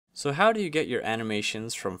So how do you get your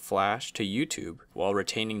animations from Flash to YouTube while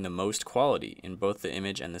retaining the most quality in both the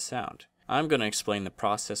image and the sound? I'm going to explain the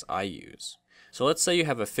process I use. So let's say you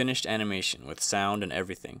have a finished animation with sound and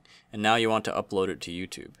everything, and now you want to upload it to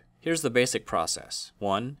YouTube. Here's the basic process.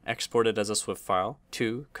 1. Export it as a SWF file.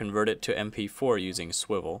 2. Convert it to MP4 using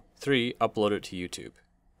Swivel. 3. Upload it to YouTube.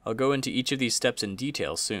 I'll go into each of these steps in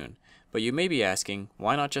detail soon, but you may be asking,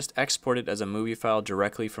 why not just export it as a movie file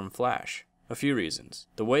directly from Flash? A few reasons.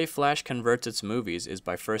 The way Flash converts its movies is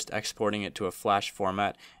by first exporting it to a Flash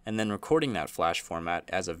format and then recording that Flash format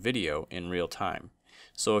as a video in real time.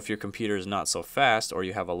 So if your computer is not so fast or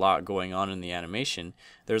you have a lot going on in the animation,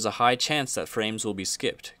 there's a high chance that frames will be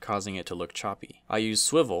skipped, causing it to look choppy. I use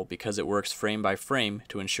Swivel because it works frame by frame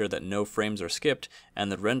to ensure that no frames are skipped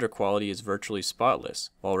and the render quality is virtually spotless,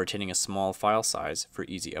 while retaining a small file size for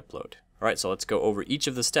easy upload. Alright, so let's go over each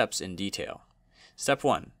of the steps in detail. Step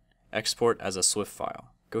 1. Export as a SWF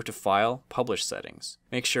file. Go to File, Publish Settings.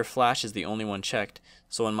 Make sure Flash is the only one checked,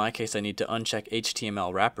 so in my case I need to uncheck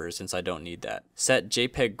HTML wrappers since I don't need that. Set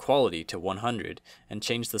JPEG quality to 100 and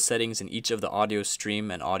change the settings in each of the audio stream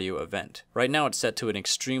and audio event. Right now it's set to an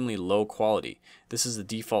extremely low quality. This is the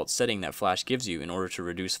default setting that Flash gives you in order to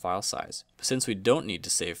reduce file size. But since we don't need to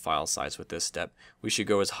save file size with this step, we should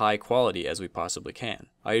go as high quality as we possibly can.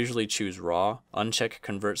 I usually choose RAW, uncheck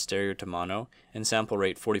Convert Stereo to Mono, and sample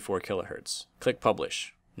rate 44 kHz. Click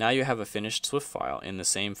Publish. Now you have a finished SWF file in the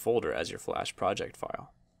same folder as your Flash project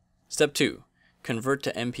file. Step 2. Convert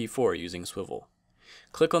to MP4 using Swivel.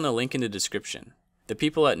 Click on the link in the description. The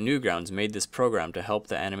people at Newgrounds made this program to help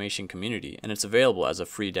the animation community, and it's available as a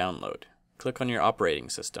free download. Click on your operating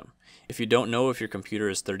system. If you don't know if your computer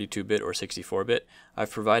is 32-bit or 64-bit,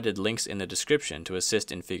 I've provided links in the description to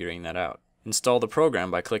assist in figuring that out. Install the program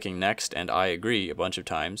by clicking Next and I agree a bunch of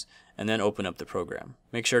times, and then open up the program.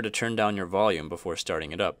 Make sure to turn down your volume before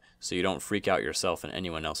starting it up, so you don't freak out yourself and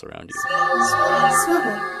anyone else around you.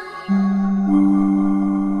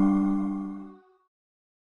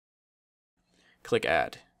 Click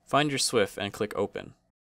Add. Find your SWF and click Open.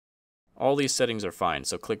 All these settings are fine,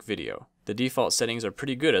 so click Video. The default settings are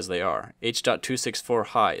pretty good as they are. H.264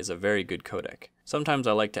 high is a very good codec. Sometimes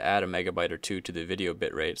I like to add a megabyte or two to the video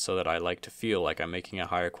bitrate so that I like to feel like I'm making a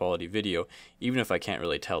higher quality video even if I can't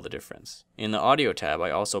really tell the difference. In the Audio tab,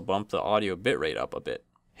 I also bump the audio bitrate up a bit.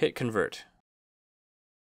 Hit Convert.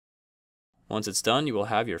 Once it's done, you will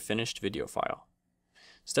have your finished video file.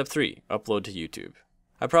 Step 3. Upload to YouTube.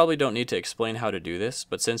 I probably don't need to explain how to do this,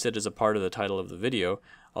 but since it is a part of the title of the video,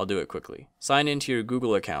 I'll do it quickly. Sign into your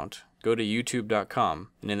Google account, go to youtube.com,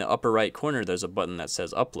 and in the upper right corner there's a button that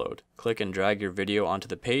says Upload. Click and drag your video onto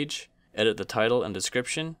the page, edit the title and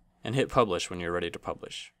description, and hit Publish when you're ready to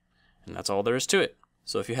publish. And that's all there is to it.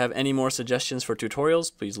 So if you have any more suggestions for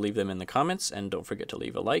tutorials, please leave them in the comments, and don't forget to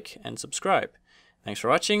leave a like and subscribe. Thanks for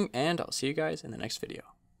watching, and I'll see you guys in the next video.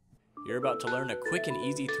 You're about to learn a quick and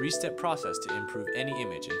easy 3-step process to improve any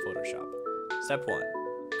image in Photoshop. Step 1.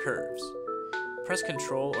 Curves. Press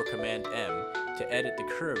Ctrl or Command M to edit the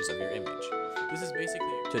curves of your image. This is basically...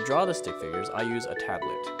 To draw the stick figures, I use a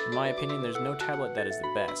tablet. In my opinion, there's no tablet that is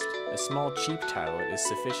the best. A small cheap tablet is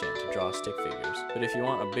sufficient to draw stick figures, but if you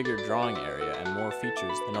want a bigger drawing area and more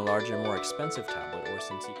features, then a larger, more expensive tablet or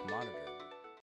Cintiq monitor